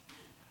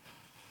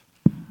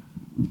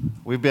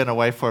We've been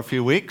away for a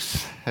few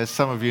weeks, as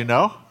some of you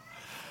know.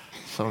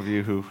 Some of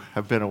you who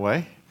have been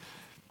away.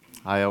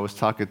 I was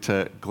talking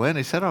to Glenn.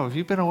 He said, have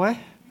you been away?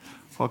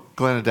 Well,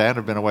 Glenn and Diane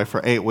have been away for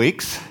 8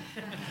 weeks.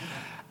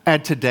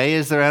 And today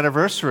is their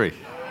anniversary.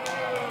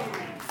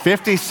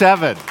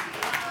 57.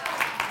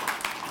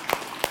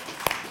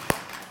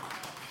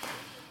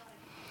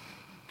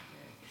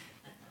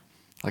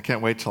 I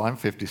can't wait till I'm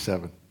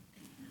 57.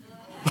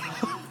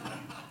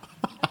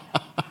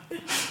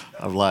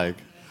 I'm lying.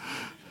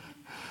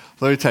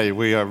 Let me tell you,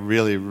 we are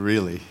really,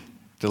 really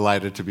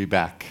delighted to be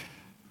back.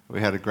 We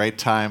had a great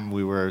time.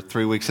 We were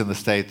 3 weeks in the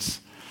States.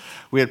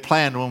 We had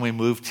planned when we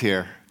moved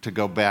here to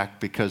go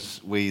back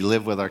because we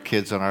lived with our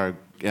kids and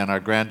our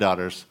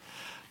granddaughters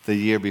the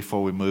year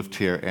before we moved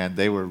here, and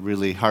they were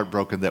really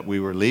heartbroken that we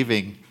were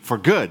leaving for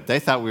good. They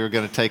thought we were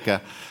going to take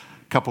a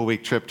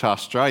couple-week trip to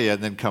Australia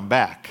and then come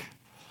back.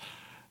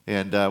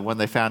 And when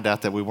they found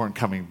out that we weren't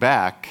coming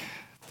back,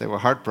 they were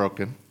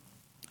heartbroken,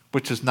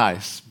 which is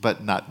nice,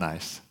 but not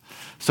nice.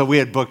 So we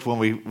had booked, when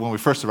we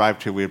first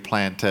arrived here, we had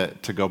planned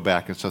to go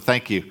back. And so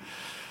thank you.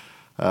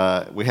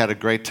 We had a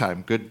great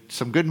time.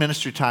 Some good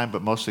ministry time,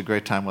 but mostly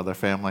great time with our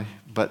family.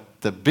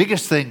 But the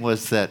biggest thing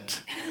was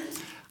that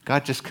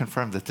God just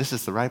confirmed that this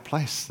is the right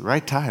place, the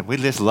right time. We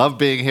just love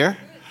being here.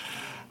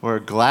 We're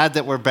glad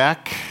that we're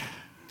back.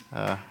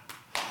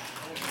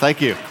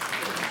 Thank you.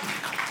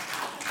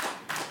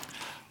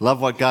 Love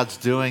what God's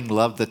doing.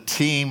 Love the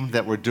team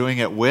that we're doing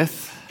it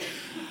with.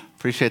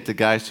 Appreciate the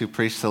guys who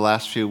preached the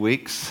last few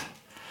weeks.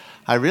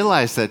 I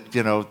realize that,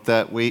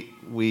 that we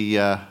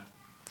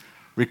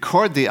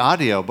record the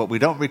audio, but we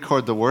don't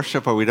record the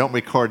worship, or we don't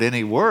record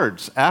any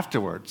words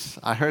afterwards.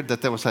 I heard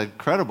that there was an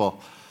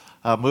incredible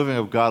moving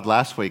of God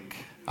last week.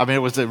 I mean, it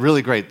was a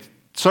really great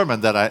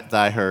sermon that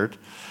I heard,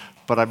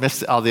 but I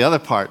missed all the other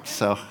parts.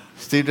 So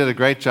Steve did a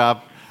great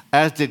job,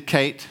 as did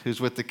Kate,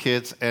 who's with the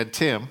kids, and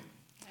Tim.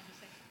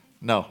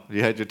 No,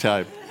 you had your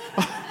time.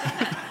 Is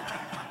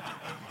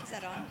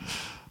that on?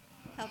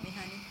 Help me,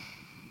 honey.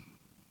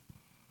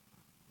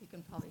 You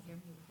can probably hear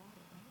me without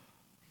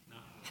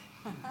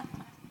it, right?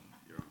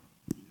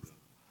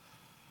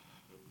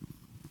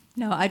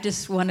 No, I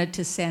just wanted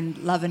to send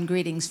love and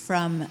greetings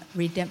from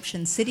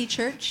Redemption City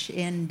Church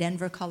in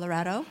Denver,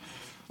 Colorado,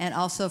 and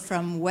also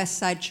from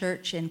Westside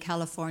Church in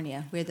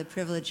California. We had the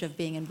privilege of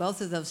being in both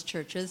of those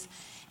churches,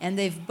 and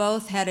they've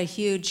both had a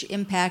huge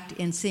impact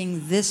in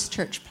seeing this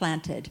church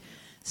planted.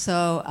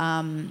 So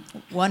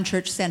one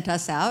church sent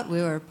us out.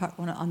 We were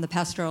on the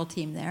pastoral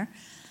team there.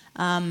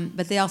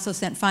 But they also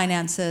sent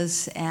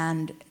finances,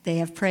 and they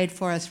have prayed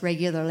for us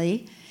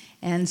regularly.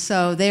 And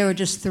so they were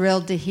just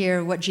thrilled to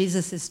hear what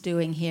Jesus is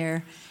doing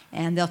here,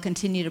 and they'll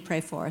continue to pray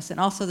for us. And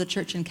also the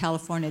church in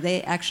California,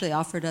 they actually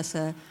offered us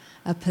a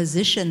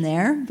position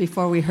there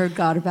before we heard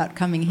God about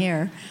coming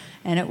here.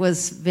 And it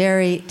was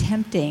very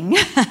tempting.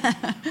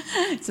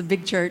 It's a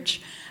big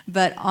church.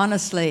 But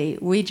honestly,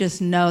 we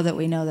just know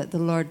that the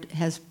Lord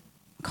has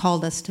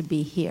called us to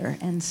be here.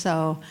 And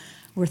so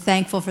we're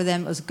thankful for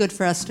them. It was good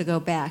for us to go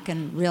back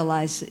and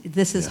realize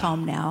this is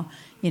home now.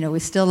 We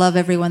still love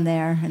everyone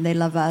there, and they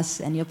love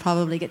us, and you'll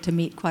probably get to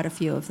meet quite a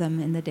few of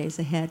them in the days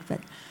ahead. But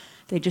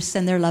they just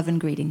send their love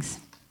and greetings.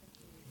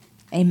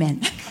 Amen.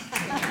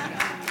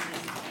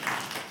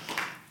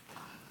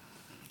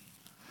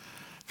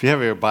 If you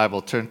have your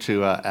Bible, turn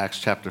to Acts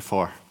chapter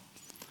 4.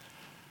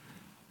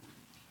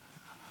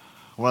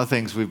 One of the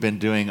things we've been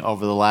doing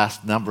over the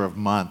last number of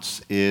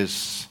months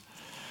is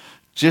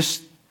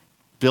just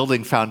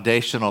building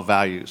foundational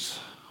values.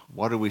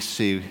 What do we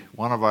see?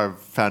 One of our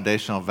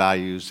foundational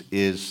values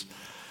is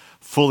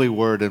fully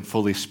Word and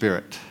fully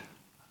Spirit.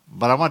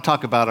 But I want to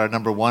talk about our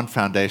number one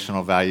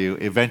foundational value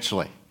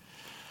eventually.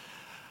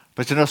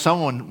 But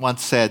someone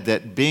once said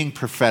that being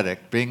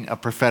a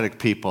prophetic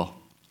people,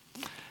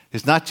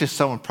 is not just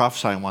someone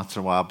prophesying once in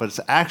a while, but it's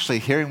actually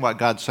hearing what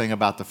God's saying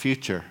about the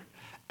future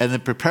and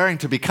then preparing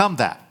to become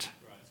that.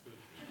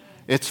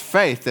 It's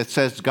faith that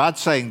says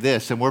God's saying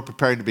this and we're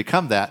preparing to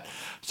become that,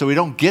 so we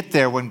don't get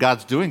there when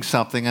God's doing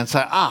something and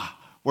say,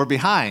 we're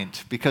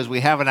behind because we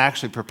haven't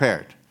actually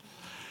prepared.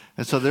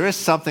 And so there is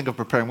something of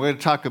preparing. We're going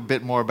to talk a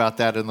bit more about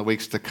that in the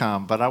weeks to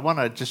come, but I want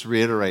to just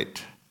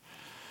reiterate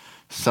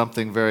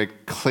something very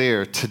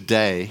clear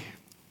today.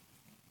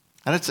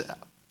 And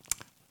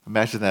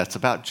imagine that, it's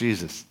about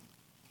Jesus.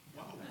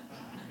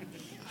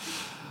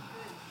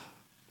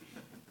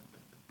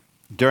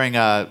 During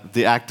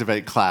the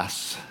Activate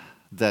class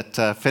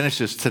that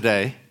finishes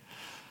today,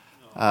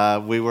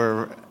 we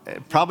were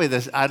probably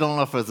I don't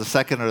know if it was the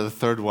second or the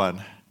third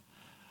one.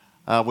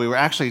 We were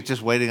actually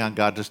just waiting on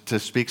God to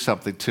speak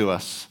something to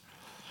us.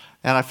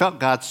 And I felt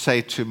God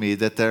say to me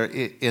that there,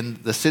 in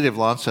the city of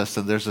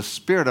Launceston, there's a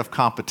spirit of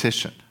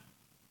competition.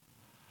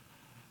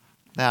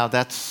 Now,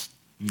 that's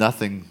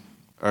nothing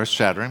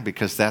earth-shattering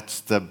because that's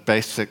the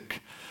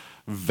basic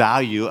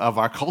value of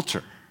our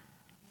culture,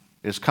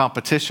 is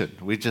competition.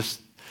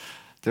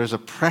 There's a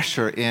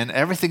pressure in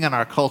everything in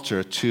our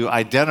culture to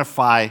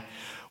identify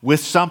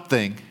with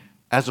something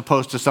as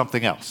opposed to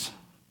something else,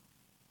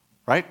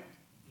 right?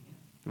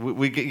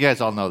 You guys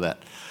all know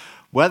that.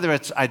 whether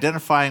it's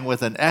identifying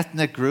with an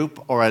ethnic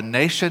group or a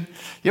nation.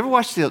 You ever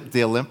watch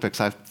the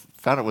Olympics? I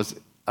found it was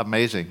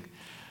amazing,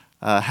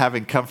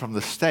 having come from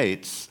the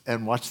States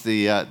and watched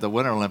the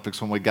Winter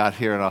Olympics when we got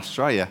here in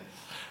Australia,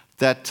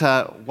 that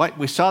what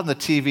we saw on the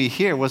TV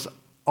here was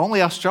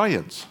only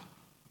Australians.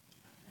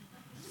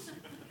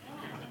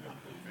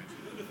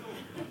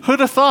 Who'd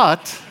have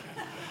thought?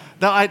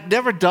 Now, it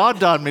never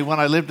dawned on me when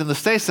I lived in the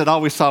States that all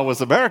we saw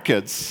was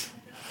Americans,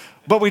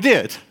 but we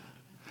did.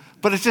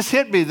 But it just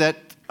hit me that,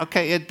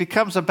 okay, it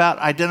becomes about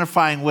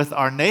identifying with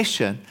our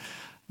nation,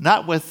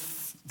 not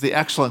with the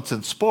excellence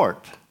in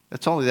sport.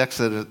 It's only the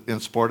excellence in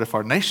sport if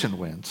our nation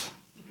wins.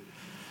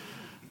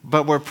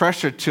 But we're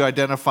pressured to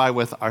identify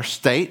with our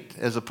state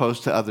as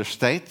opposed to other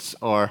states,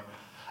 or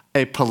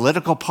a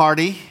political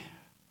party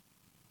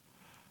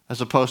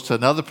as opposed to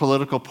another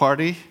political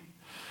party,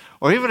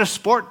 or even a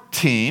sport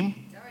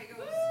team,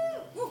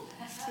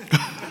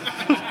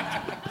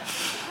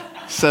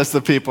 says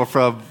the people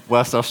from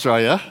West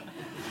Australia.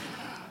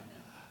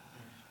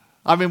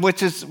 I mean,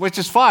 which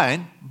is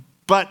fine,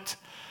 but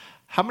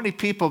how many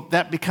people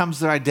that becomes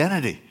their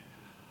identity?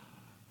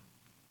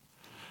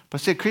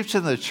 But see, it creeps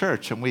into the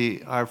church, and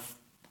we are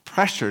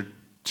pressured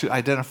to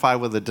identify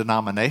with a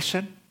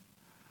denomination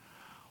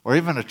or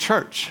even a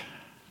church.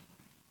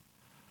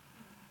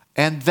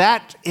 And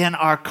that in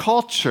our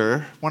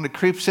culture, when it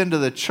creeps into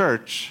the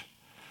church,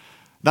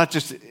 not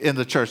just in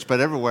the church, but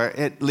everywhere,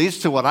 it leads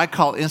to what I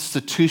call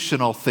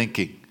institutional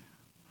thinking.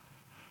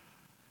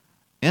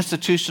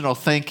 Institutional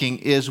thinking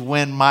is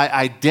when my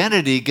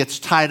identity gets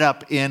tied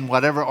up in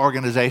whatever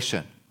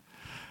organization,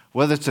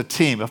 whether it's a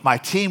team. If my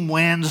team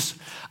wins,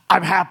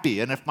 I'm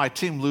happy. And if my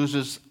team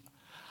loses,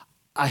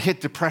 I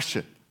hit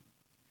depression.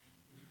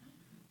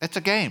 It's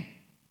a game.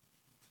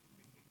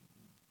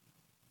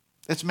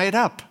 It's made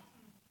up.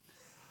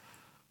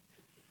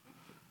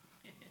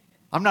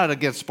 I'm not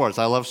against sports.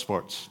 I love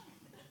sports.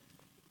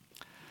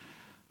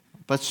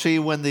 But see,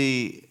 when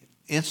the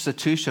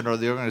institution or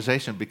the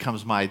organization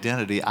becomes my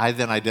identity, I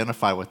then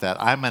identify with that.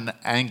 I'm an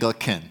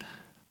Anglican.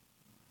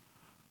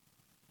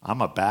 I'm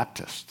a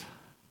Baptist.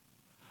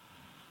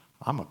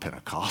 I'm a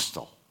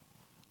Pentecostal.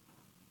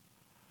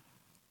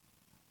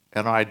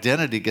 And our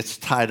identity gets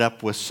tied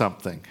up with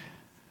something.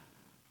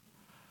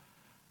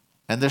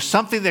 And there's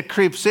something that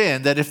creeps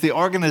in that if the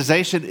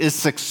organization is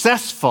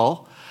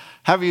successful,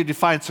 however you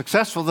define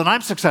successful, then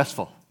I'm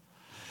successful.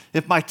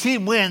 If my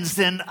team wins,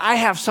 then I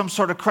have some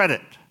sort of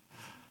credit.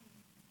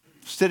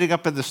 Sitting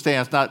up in the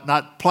stands,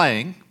 not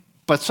playing,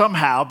 but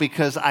somehow,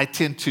 because I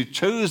tend to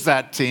choose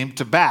that team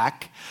to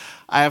back,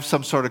 I have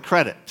some sort of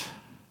credit.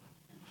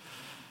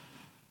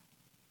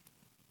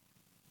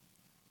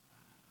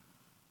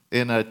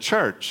 In a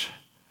church,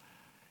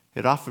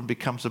 it often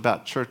becomes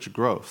about church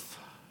growth.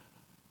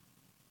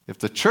 If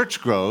the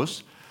church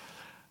grows,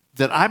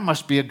 then I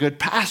must be a good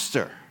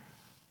pastor.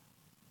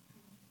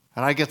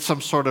 And I get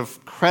some sort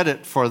of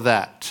credit for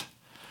that.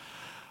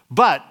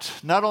 But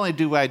not only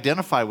do we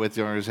identify with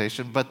the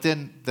organization, but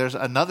then there's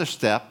another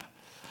step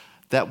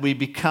that we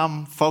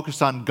become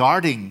focused on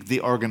guarding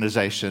the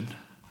organization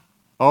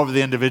over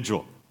the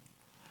individual.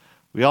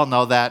 We all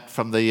know that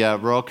from the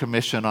Royal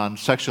Commission on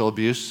Sexual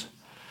Abuse.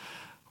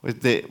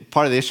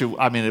 Part of the issue,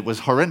 I mean, it was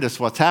horrendous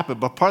what's happened,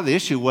 but part of the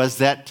issue was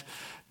that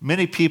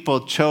many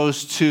people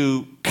chose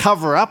to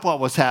cover up what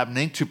was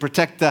happening to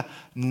protect the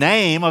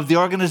name of the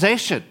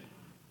organization.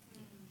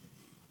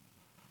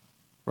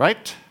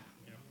 Right?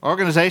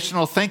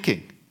 Organizational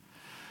thinking.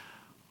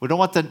 We don't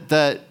want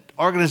the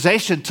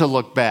organization to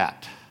look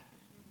bad.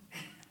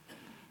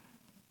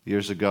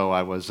 Years ago,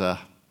 I was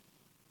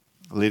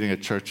leading a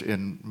church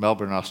in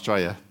Melbourne,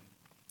 Australia.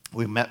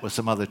 We met with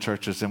some other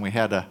churches, and we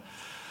had a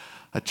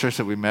church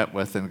that we met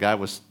with, and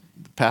the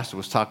pastor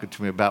was talking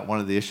to me about one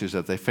of the issues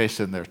that they face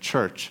in their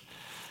church,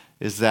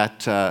 is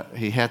that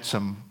he had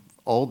some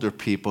older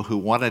people who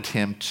wanted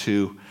him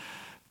to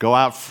go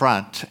out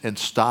front and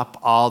stop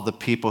all the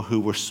people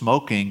who were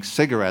smoking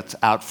cigarettes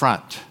out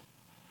front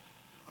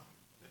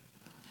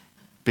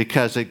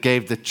because it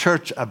gave the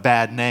church a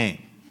bad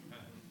name.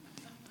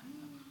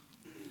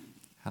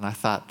 And I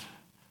thought,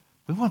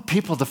 we want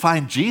people to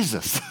find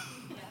Jesus,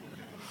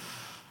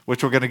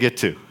 which we're going to get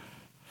to.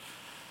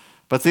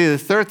 But the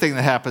third thing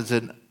that happens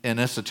in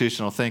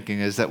institutional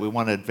thinking is that we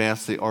want to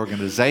advance the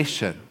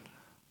organization.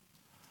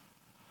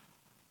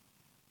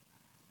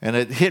 And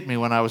it hit me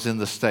when I was in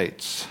the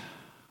States,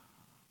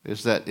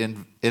 is that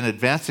in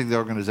advancing the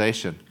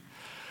organization,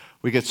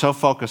 we get so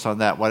focused on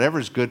that. Whatever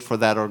is good for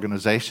that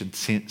organization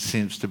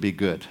seems to be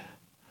good.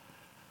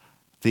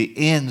 The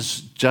end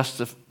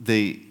justifies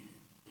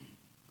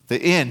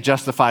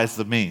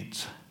the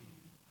means.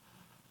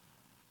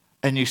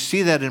 And you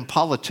see that in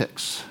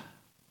politics.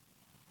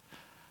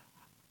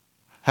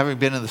 Having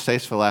been in the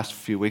States for the last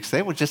few weeks,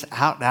 they would just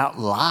out and out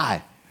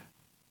lie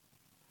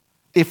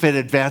if it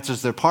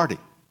advances their party.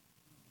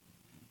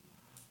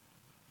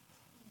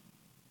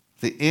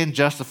 The end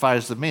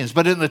justifies the means.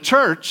 But in the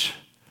church,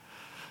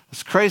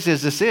 as crazy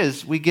as this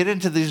is, we get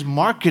into these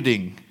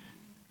marketing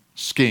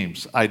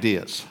schemes,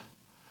 ideas.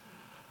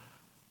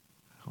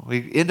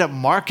 We end up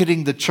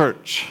marketing the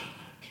church.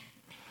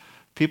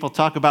 People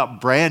talk about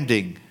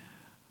branding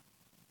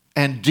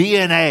and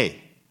DNA.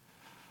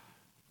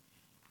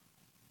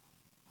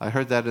 I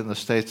heard that in the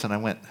States and I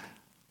went,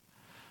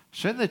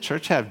 shouldn't the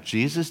church have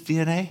Jesus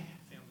DNA?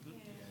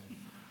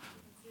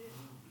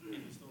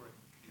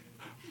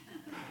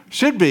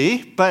 Should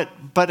be, but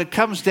it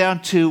comes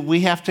down to we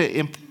have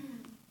to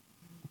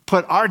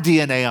put our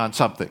DNA on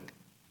something.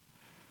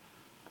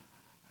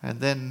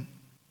 And then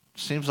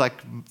seems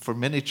like for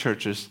many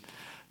churches,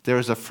 there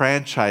is a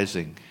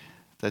franchising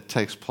that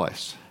takes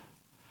place.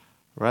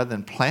 Rather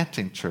than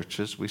planting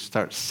churches, we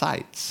start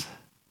sites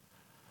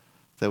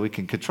that we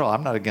can control.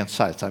 I'm not against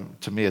sites.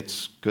 To me,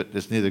 it's good.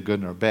 It's neither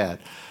good nor bad,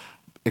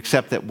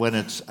 except that when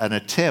it's an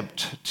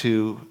attempt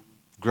to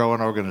grow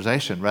an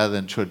organization rather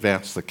than to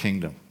advance the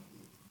kingdom.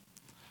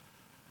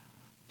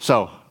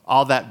 So,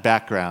 all that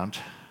background,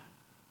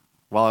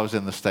 while I was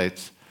in the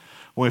States,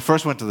 when we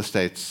first went to the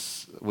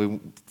States, we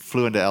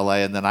flew into LA,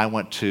 and then I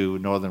went to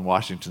northern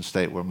Washington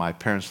State where my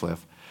parents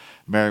live.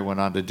 Mary went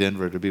on to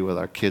Denver to be with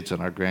our kids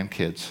and our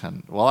grandkids.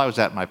 And while I was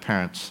at my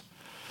parents',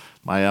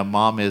 my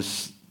mom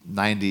is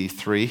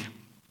 93.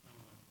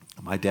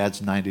 My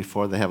dad's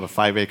 94. They have a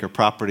 5-acre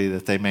property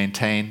that they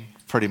maintain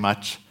pretty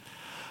much.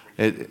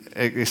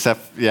 Except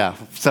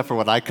for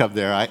when I come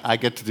there, I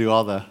get to do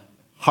all the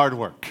hard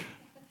work.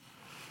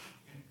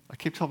 I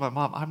keep telling my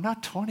mom, I'm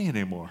not 20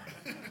 anymore.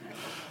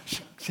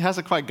 She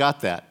hasn't quite got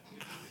that.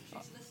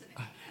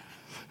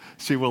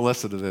 She will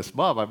listen to this.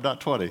 Mom, I'm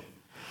not 20.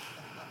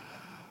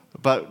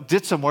 But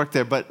did some work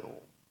there. But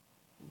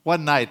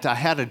one night I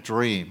had a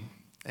dream.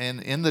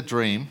 And in the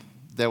dream,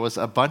 there was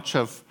a bunch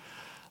of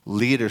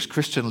leaders,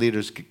 Christian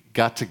leaders,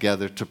 got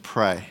together to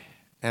pray.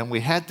 And we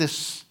had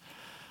this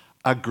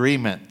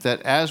agreement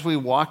that as we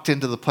walked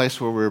into the place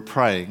where we were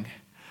praying,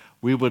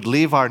 we would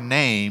leave our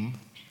name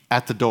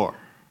at the door.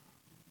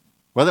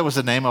 Whether it was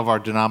the name of our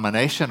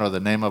denomination or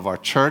the name of our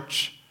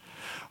church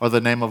or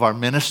the name of our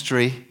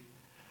ministry,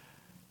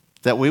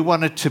 that we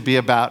wanted to be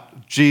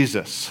about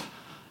Jesus.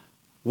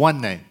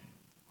 One name.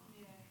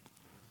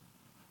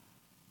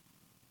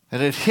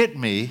 And it hit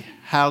me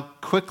how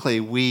quickly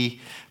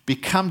we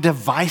become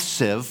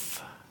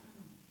divisive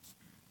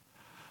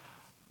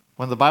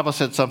when the Bible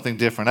said something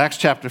different. Acts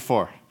chapter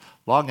 4.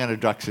 Long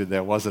introduction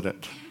there, wasn't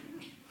it?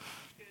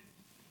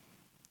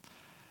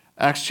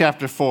 Acts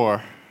chapter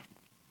 4.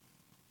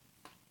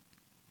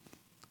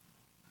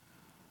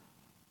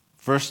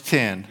 Verse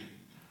 10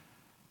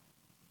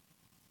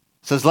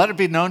 says, "Let it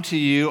be known to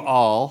you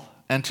all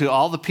and to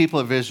all the people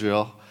of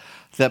Israel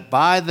that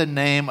by the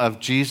name of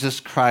Jesus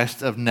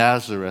Christ of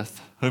Nazareth,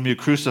 whom you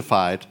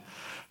crucified,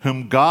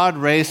 whom God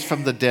raised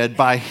from the dead,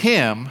 by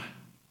him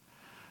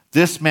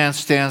this man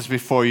stands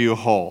before you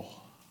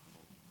whole."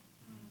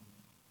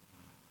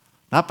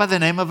 Not by the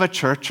name of a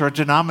church or a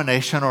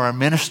denomination or a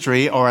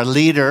ministry or a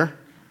leader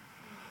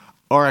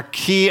or a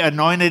key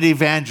anointed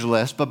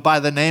evangelist, but by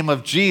the name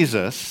of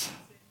Jesus.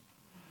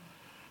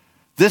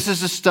 "This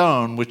is a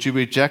stone which you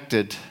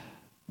rejected,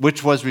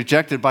 which was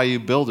rejected by you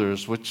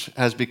builders, which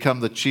has become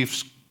the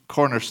chief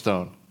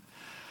cornerstone.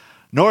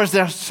 Nor is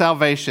there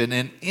salvation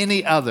in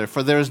any other,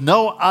 for there is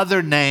no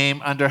other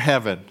name under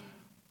heaven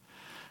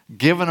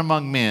given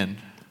among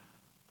men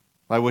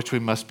by which we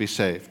must be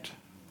saved."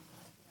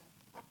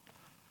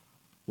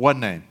 One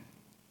name.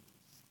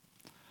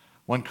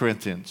 1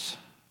 Corinthians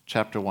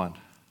chapter 1.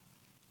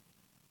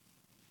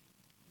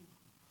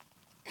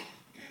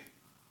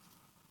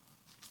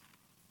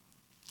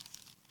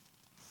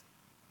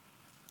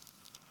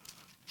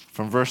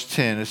 From verse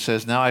 10, it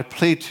says, "Now I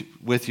plead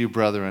with you,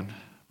 brethren,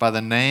 by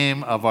the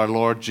name of our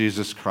Lord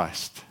Jesus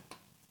Christ,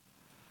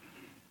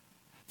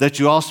 that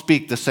you all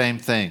speak the same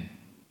thing.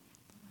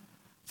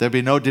 There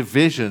be no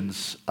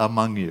divisions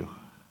among you,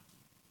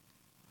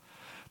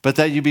 but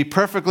that you be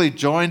perfectly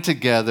joined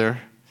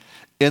together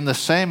in the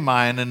same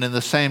mind and in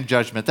the same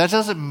judgment." That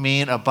doesn't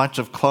mean a bunch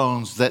of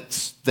clones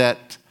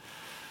that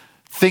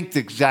think the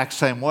exact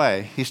same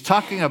way. He's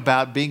talking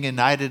about being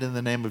united in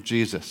the name of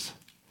Jesus.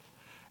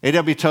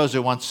 A.W.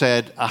 Tozer once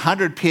said,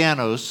 100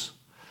 pianos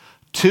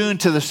tuned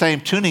to the same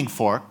tuning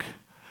fork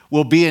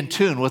will be in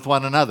tune with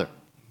one another.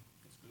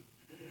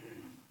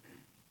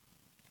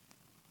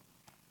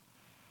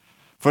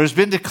 "For it has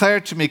been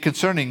declared to me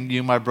concerning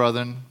you, my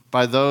brethren,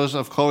 by those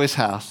of Chloe's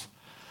house,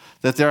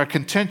 that there are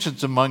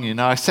contentions among you.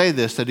 Now I say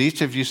this, that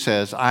each of you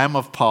says, I am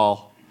of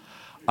Paul,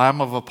 I am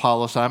of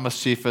Apollos, I am of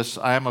Cephas,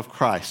 I am of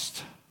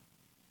Christ.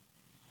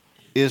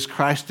 Is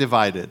Christ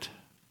divided?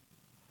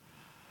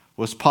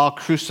 Was Paul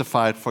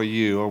crucified for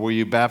you, or were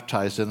you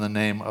baptized in the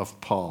name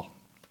of Paul?"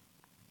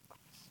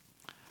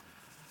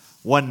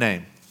 One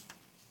name.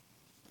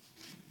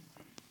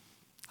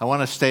 I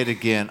want to state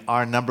again,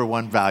 our number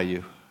one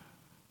value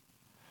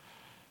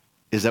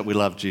is that we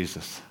love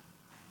Jesus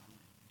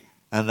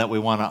and that we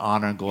want to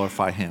honor and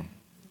glorify him.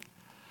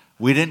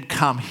 We didn't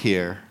come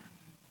here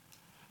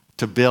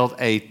to build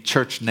a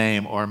church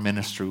name or a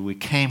ministry. We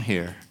came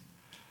here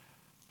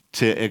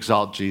to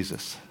exalt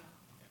Jesus.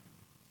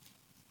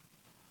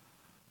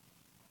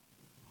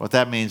 What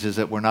that means is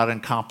that we're not in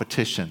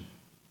competition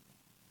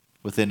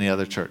with any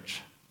other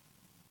church.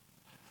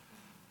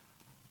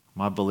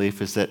 My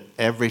belief is that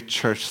every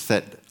church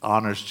that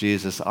honors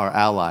Jesus are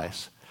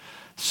allies.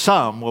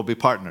 Some will be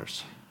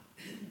partners.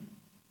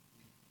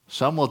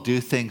 Some will do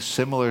things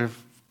similar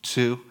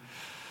to,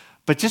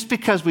 but just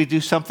because we do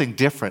something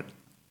different,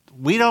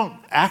 we don't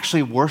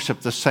actually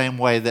worship the same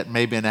way that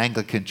maybe an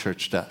Anglican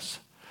church does.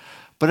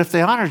 But if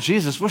they honor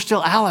Jesus, we're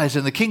still allies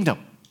in the kingdom.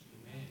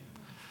 Amen.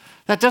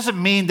 That doesn't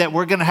mean that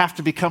we're going to have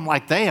to become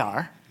like they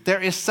are.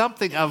 There is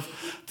something of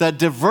the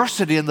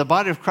diversity in the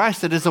body of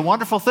Christ that is a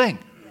wonderful thing.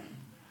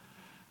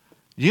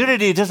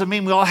 Unity doesn't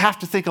mean we all have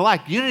to think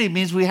alike. Unity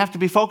means we have to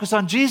be focused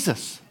on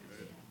Jesus.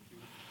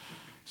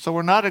 So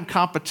we're not in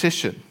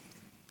competition.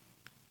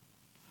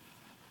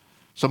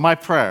 So my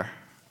prayer,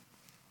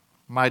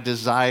 my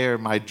desire,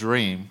 my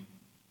dream,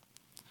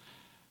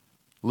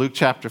 Luke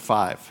chapter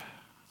 5.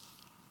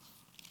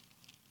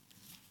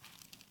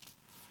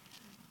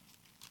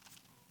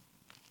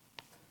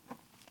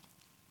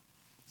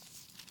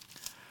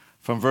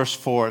 From verse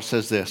 4, it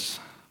says this.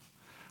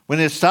 When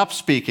he had stopped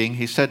speaking,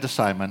 he said to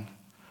Simon,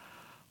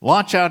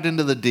 "Launch out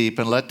into the deep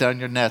and let down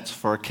your nets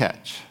for a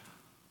catch."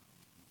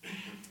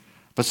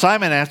 But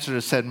Simon answered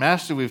and said,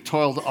 "Master, we've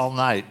toiled all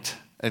night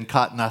and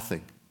caught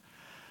nothing.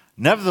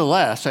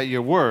 Nevertheless, at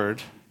your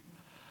word,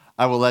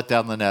 I will let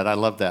down the net." I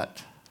love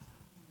that.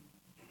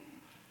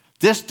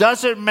 This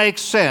doesn't make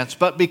sense,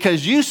 but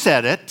because you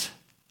said it,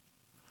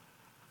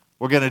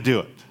 we're going to do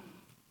it.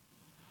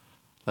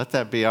 Let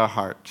that be our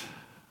heart.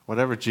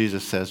 Whatever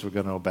Jesus says, we're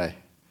going to obey.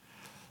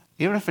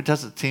 Even if it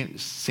doesn't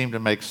seem to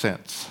make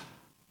sense.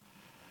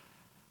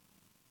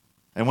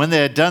 And when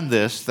they had done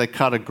this, they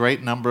caught a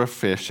great number of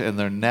fish, and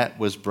their net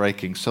was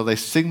breaking. So they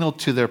signaled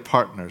to their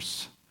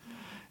partners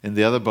in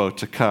the other boat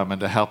to come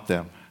and to help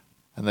them.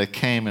 And they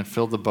came and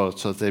filled the boat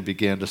so that they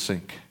began to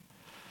sink.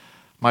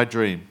 My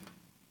dream,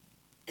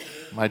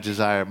 my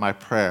desire, my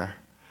prayer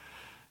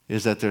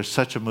is that there's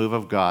such a move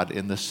of God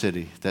in the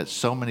city, that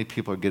so many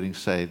people are getting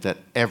saved, that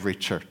every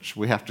church,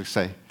 we have to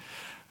say,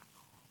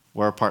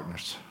 we're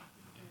partners.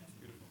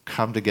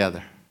 Come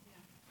together.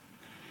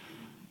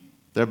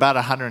 There are about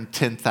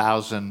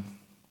 110,000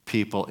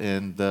 people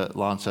in the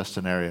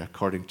Launceston area,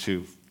 according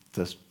to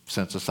the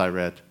census I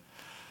read.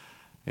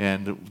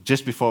 And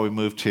just before we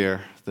moved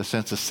here, the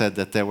census said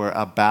that there were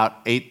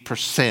about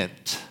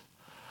 8%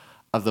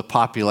 of the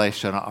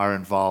population are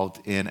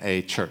involved in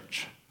a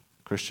church,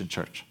 Christian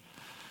church.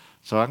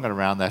 So I'm going to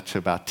round that to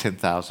about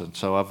 10,000.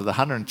 So of the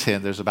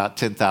 110, there's about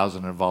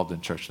 10,000 involved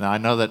in church. Now I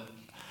know that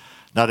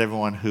not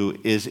everyone who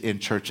is in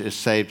church is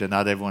saved, and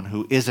not everyone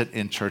who isn't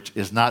in church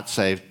is not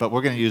saved, but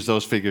we're going to use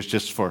those figures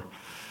just for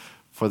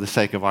the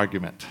sake of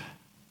argument.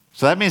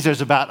 So that means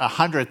there's about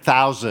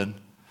 100,000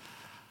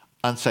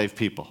 unsaved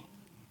people.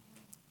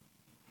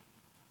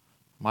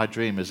 My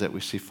dream is that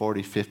we see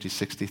 40, 50,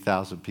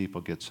 60,000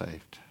 people get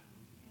saved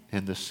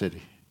in this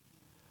city.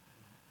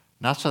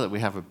 Not so that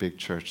we have a big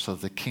church, so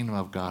that the kingdom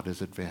of God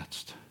is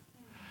advanced.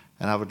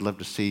 And I would love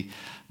to see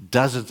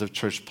dozens of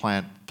churches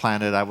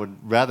planted. I would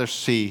rather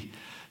see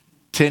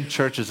 10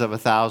 churches of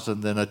 1,000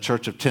 than a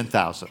church of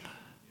 10,000.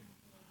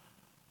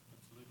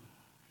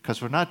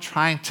 Because we're not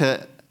trying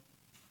to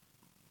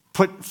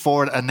put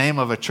forward a name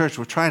of a church.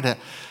 We're trying to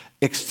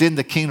extend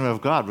the kingdom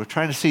of God. We're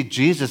trying to see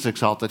Jesus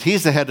exalted.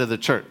 He's the head of the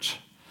church.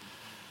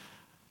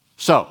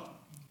 So,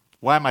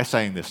 why am I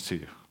saying this to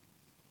you?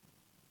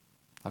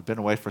 I've been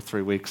away for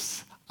 3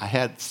 weeks. I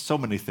had so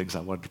many things I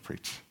wanted to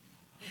preach.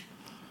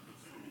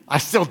 I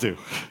still do.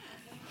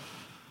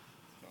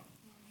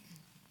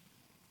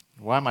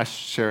 Why am I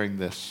sharing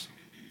this?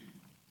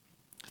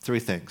 3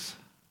 things.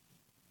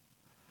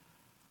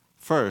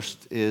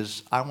 First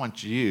is I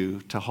want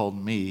you to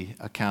hold me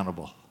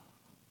accountable.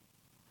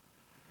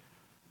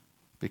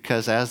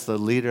 Because as the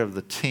leader of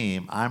the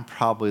team, I'm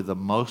probably the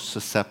most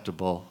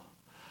susceptible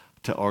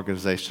to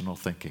organizational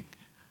thinking.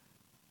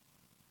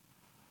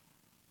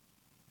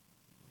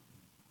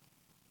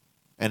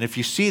 And if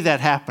you see that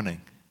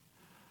happening,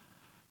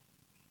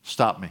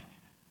 stop me.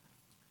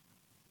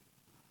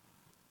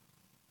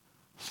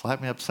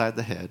 Slap me upside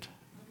the head.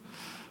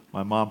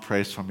 My mom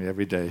prays for me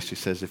every day. She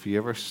says, if you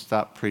ever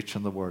stop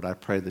preaching the word, I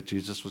pray that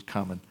Jesus would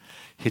come and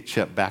hit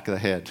you up back of the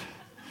head.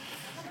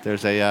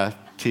 There's a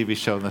TV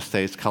show in the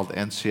States called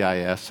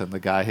NCIS, and the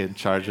guy in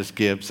charge is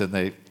Gibbs, and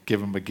they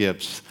give him a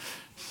Gibbs.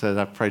 Says,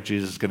 I pray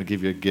Jesus is going to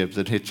give you a Gibbs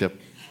and hit you up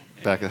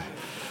back of.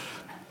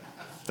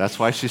 That's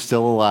why she's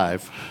still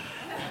alive.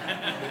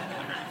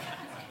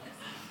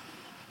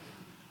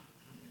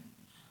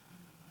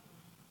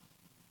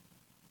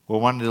 We're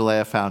wanting to lay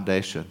a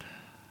foundation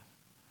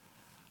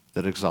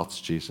that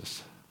exalts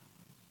Jesus,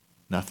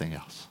 nothing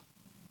else.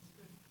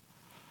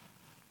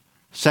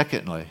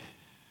 Secondly,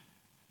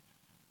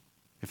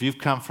 if you've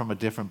come from a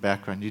different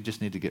background, you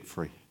just need to get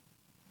free.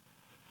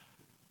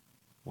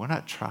 We're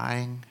not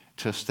trying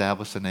to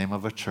establish the name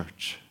of a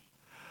church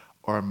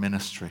or a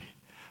ministry.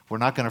 We're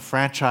not going to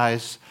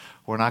franchise.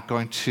 We're not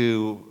going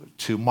to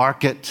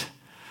market.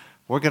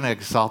 We're going to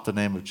exalt the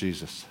name of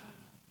Jesus.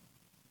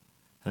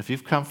 And if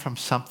you've come from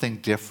something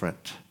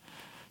different,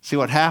 See,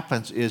 what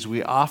happens is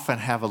we often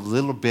have a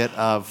little bit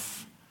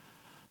of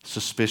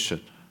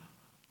suspicion.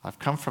 I've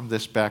come from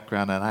this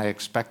background and I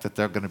expect that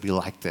they're going to be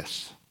like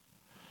this.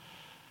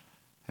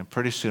 And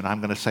pretty soon I'm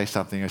going to say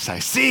something and say,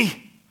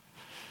 see,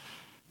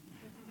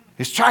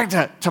 he's trying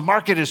to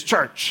market his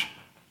church.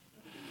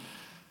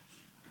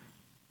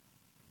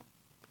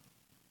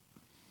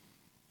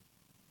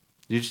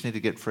 You just need to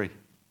get free.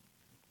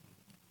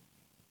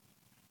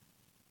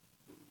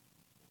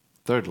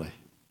 Thirdly,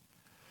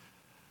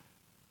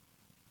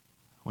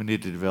 we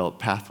need to develop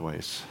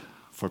pathways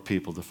for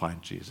people to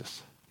find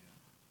Jesus.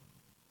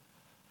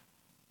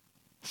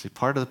 See,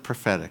 part of the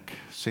prophetic,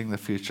 seeing the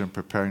future and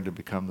preparing to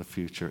become the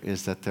future,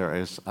 is that there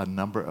is a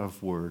number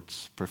of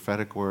words,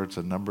 prophetic words,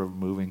 a number of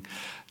moving,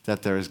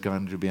 that there is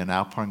going to be an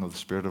outpouring of the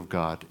Spirit of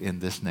God in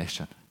this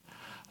nation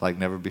like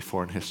never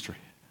before in history.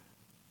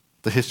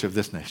 The history of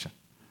this nation.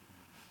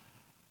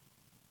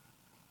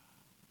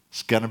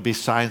 It's going to be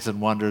signs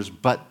and wonders,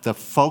 but the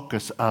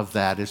focus of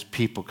that is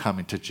people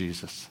coming to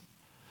Jesus.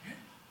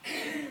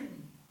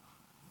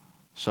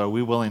 So are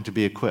we willing to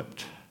be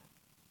equipped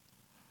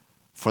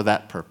for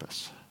that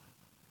purpose?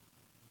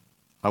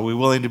 Are we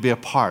willing to be a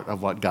part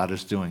of what God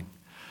is doing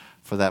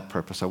for that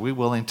purpose? Are we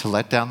willing to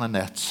let down the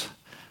nets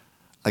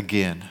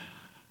again?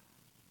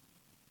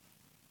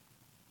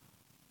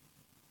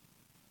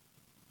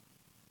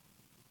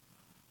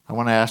 I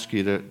want to ask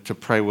you to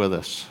pray with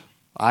us.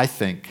 I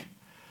think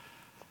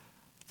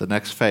the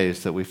next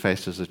phase that we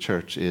face as a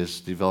church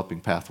is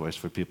developing pathways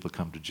for people to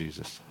come to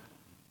Jesus.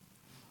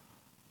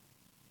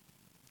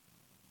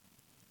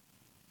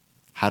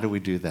 How do we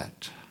do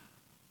that?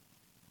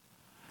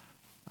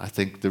 I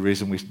think the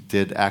reason we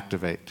did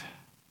Activate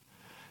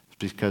is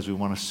because we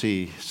want to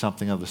see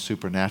something of the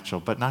supernatural,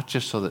 but not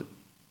just so that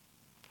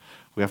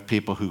we have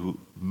people who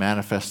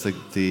manifest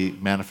the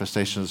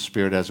manifestation of the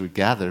Spirit as we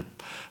gather,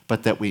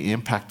 but that we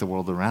impact the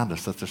world around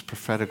us, that there's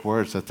prophetic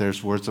words, that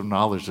there's words of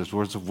knowledge, there's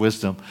words of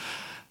wisdom,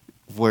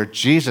 where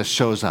Jesus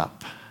shows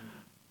up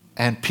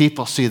and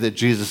people see that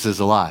Jesus is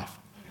alive.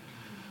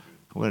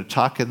 We're going to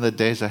talk in the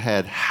days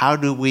ahead, how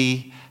do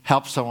we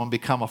help someone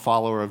become a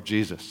follower of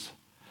Jesus?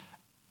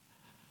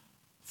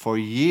 For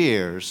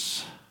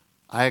years,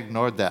 I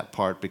ignored that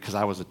part because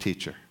I was a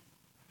teacher.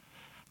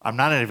 I'm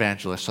not an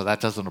evangelist, so that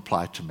doesn't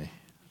apply to me.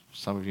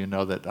 Some of you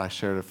know that I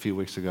shared a few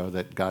weeks ago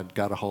that God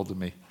got a hold of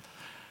me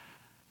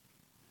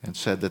and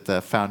said that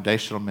the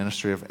foundational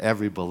ministry of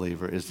every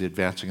believer is the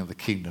advancing of the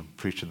kingdom,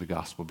 preaching the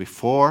gospel.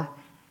 Before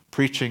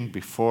preaching,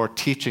 before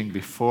teaching,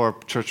 before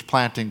church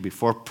planting,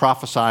 before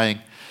prophesying,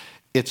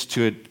 it's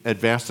to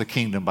advance the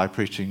kingdom by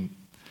preaching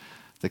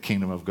the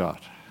kingdom of God.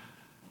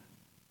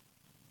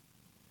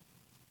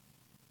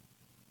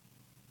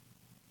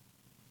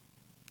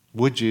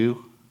 Would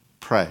you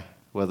pray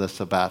with us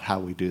about how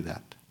we do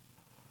that?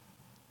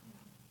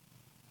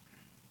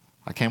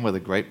 I came with a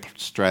great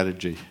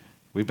strategy.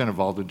 We've been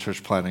involved in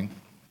church planting.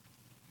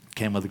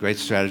 Came with a great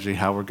strategy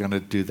how we're going to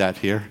do that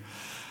here.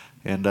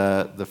 And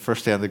the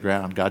first day on the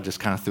ground, God just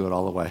kind of threw it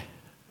all away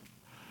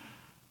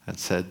and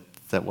said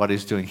that what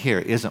he's doing here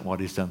isn't what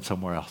he's done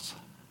somewhere else.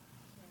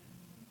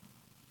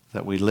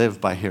 That we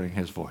live by hearing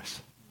his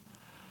voice.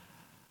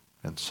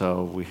 And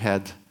so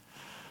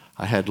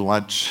I had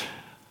lunch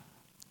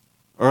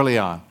early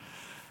on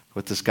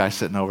with this guy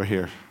sitting over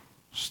here,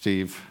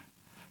 Steve.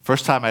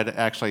 First time I'd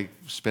actually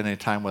spent any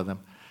time with him.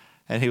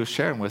 And he was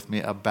sharing with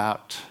me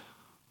about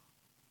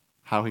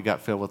how he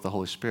got filled with the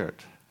Holy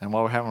Spirit. And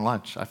while we're having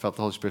lunch, I felt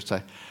the Holy Spirit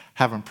say,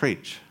 have him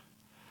preach.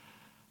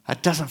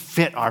 That doesn't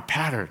fit our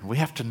pattern. We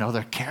have to know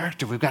their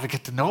character. We've got to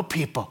get to know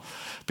people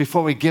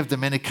before we give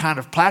them any kind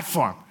of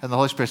platform. And the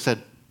Holy Spirit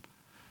said,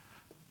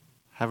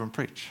 have him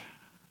preach.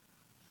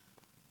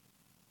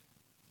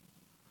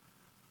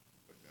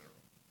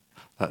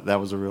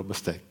 That was a real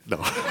mistake. No.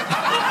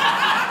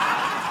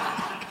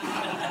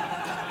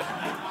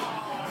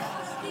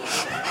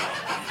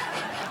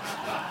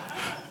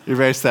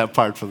 Erase that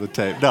part from the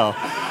tape. No.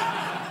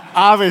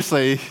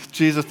 Obviously,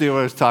 Jesus knew what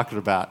he was talking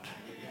about.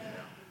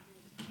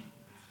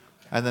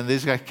 And then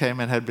these guys came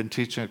and had been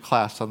teaching a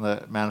class on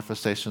the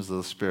manifestations of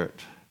the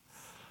Spirit.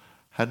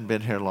 Hadn't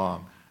been here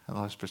long. And the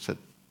Holy Spirit said,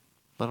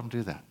 let them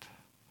do that.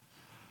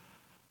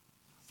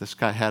 This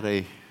guy had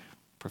a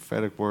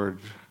prophetic word.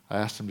 I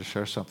asked him to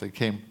share something. He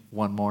came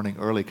one morning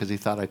early because he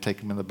thought I'd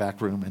take him in the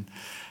back room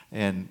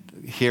and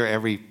hear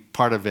every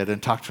part of it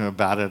and talk to him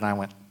about it. And I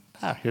went,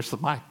 here's the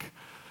mic.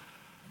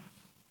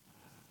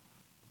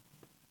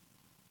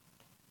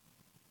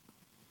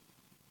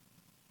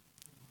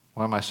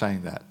 Why am I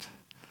saying that?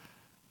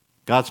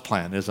 God's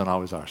plan isn't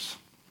always ours.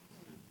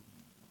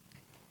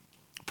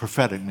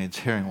 Prophetic means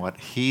hearing what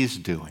he's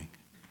doing,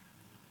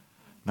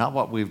 not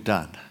what we've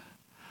done.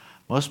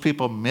 Most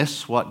people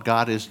miss what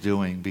God is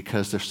doing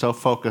because they're so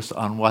focused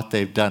on what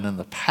they've done in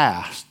the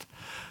past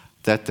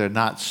that they're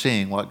not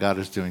seeing what God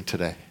is doing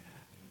today.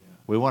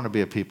 We want to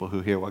be a people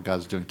who hear what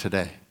God's doing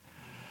today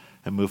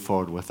and move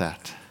forward with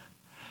that.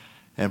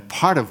 And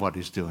part of what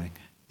he's doing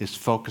is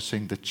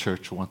focusing the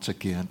church once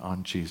again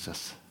on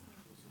Jesus.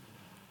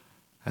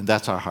 And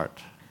that's our heart.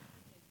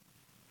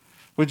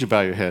 Would you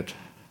bow your head?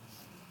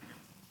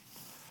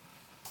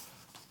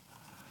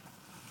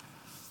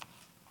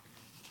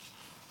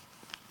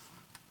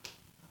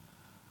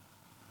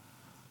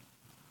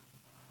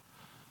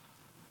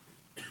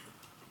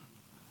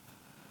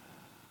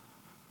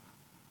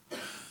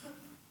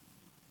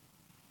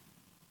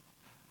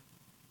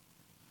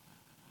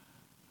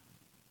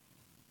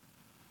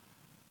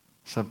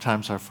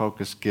 Sometimes our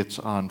focus gets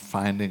on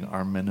finding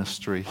our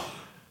ministry,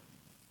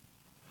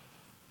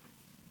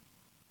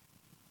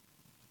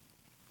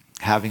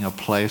 having a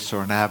place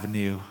or an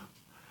avenue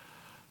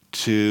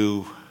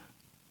to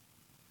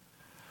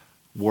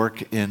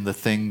work in the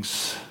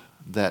things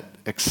that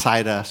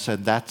excite us,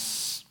 and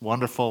that's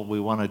wonderful. We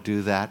want to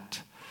do that.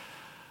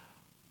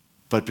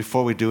 But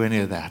before we do any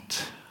of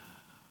that,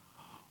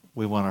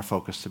 we want our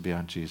focus to be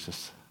on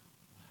Jesus.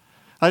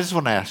 I just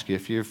want to ask you,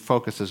 if your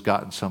focus has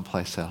gotten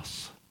someplace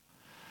else,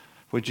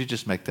 would you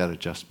just make that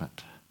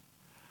adjustment?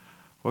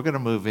 We're going to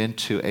move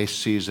into a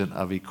season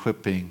of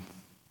equipping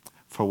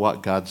for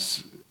what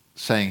God's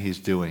saying He's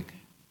doing.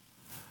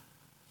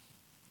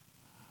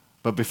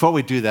 But before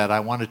we do that,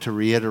 I wanted to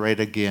reiterate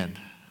again,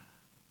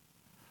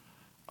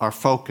 our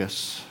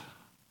focus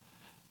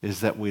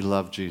is that we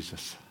love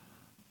Jesus.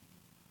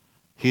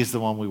 He's the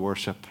one we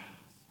worship.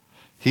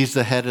 He's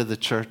the head of the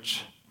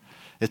church.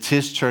 It's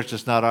His church,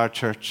 it's not our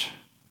church.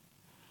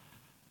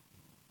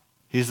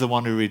 He's the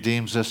one who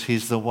redeems us.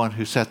 He's the one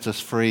who sets us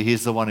free.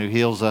 He's the one who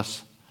heals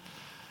us.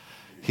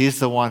 He's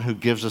the one who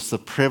gives us the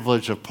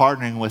privilege of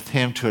partnering with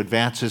Him to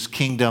advance His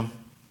kingdom.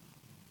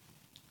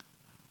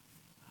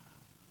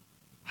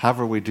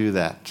 However we do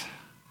that.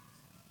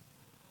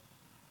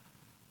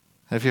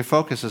 If your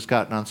focus has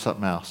gotten on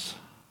something else,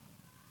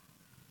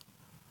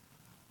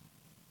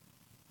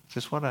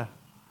 just want to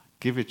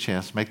give you a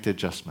chance, make the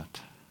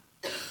adjustment.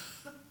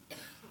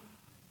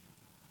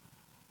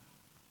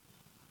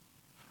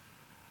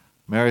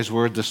 Mary's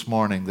word this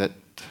morning that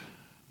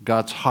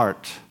God's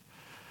heart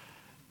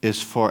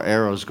is for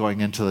arrows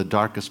going into the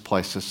darkest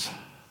places,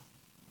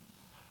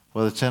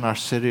 whether it's in our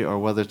city or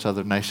whether it's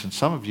other nations.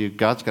 Some of you,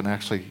 God's going to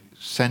actually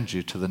send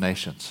you to the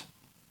nations.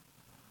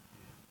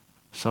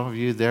 Some of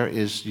you,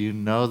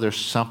 there's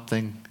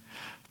something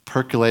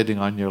percolating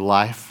on your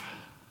life.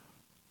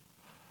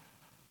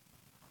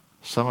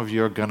 Some of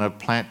you are going to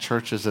plant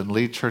churches and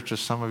lead churches.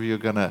 Some of you are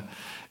going to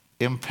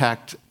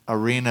impact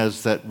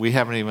arenas that we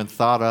haven't even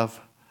thought of.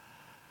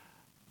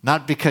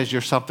 Not because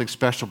you're something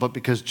special, but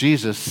because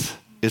Jesus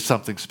is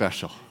something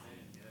special.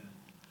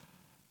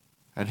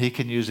 And He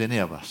can use any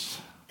of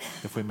us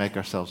if we make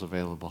ourselves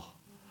available.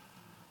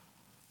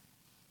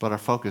 But our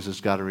focus has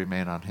got to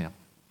remain on Him.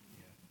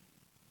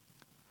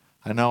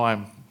 I know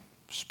I'm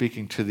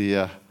speaking to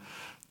the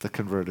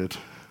converted.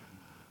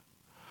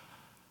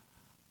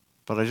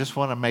 But I just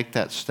want to make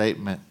that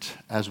statement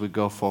as we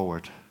go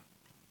forward.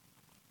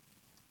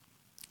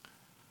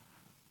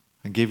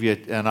 And give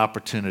you an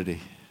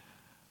opportunity.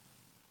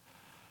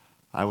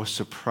 I was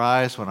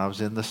surprised when I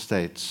was in the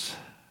States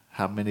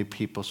how many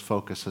people's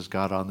focus has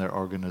got on their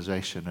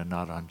organization and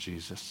not on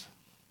Jesus.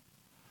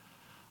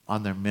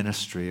 On their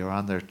ministry or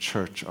on their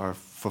church or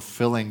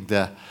fulfilling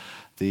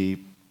the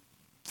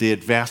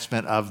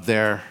advancement of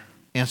their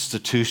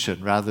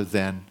institution rather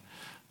than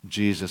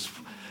Jesus.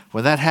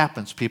 When that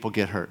happens, people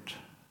get hurt.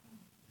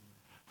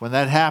 When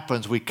that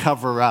happens, we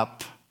cover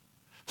up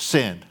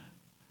sin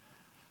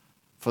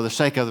for the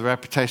sake of the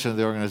reputation of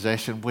the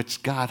organization,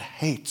 which God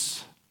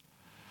hates.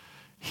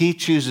 He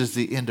chooses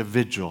the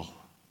individual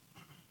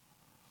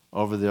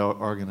over the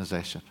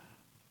organization.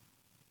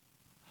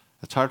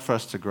 It's hard for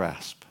us to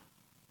grasp.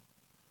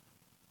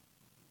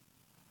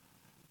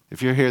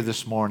 If you're here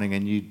this morning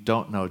and you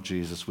don't know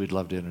Jesus, we'd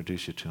love to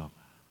introduce you to Him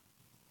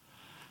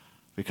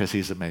because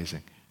He's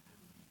amazing.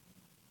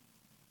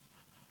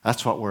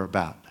 That's what we're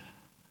about.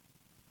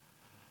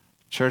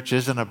 Church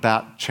isn't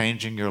about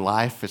changing your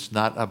life. It's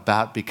not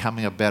about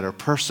becoming a better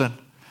person.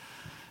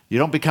 You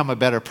don't become a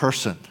better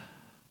person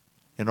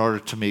in order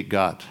to meet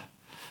God.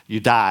 You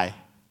die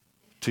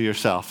to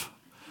yourself,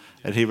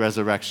 and He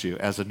resurrects you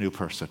as a new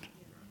person,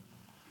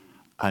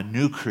 a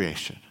new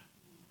creation.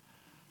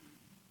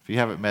 If you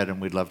haven't met Him,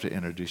 we'd love to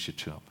introduce you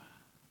to Him.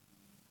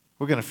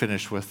 We're going to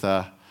finish with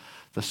the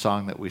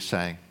song that we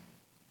sang.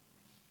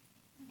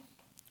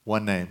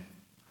 One name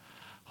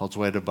holds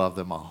weight above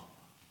them all.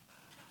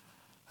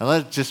 And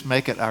let's just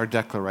make it our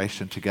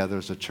declaration together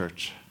as a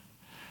church.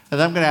 And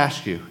I'm going to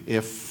ask you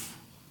if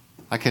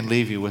I can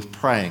leave you with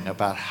praying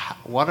about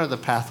what are the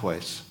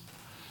pathways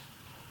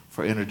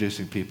for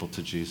introducing people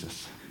to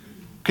Jesus.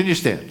 Can you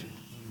stand?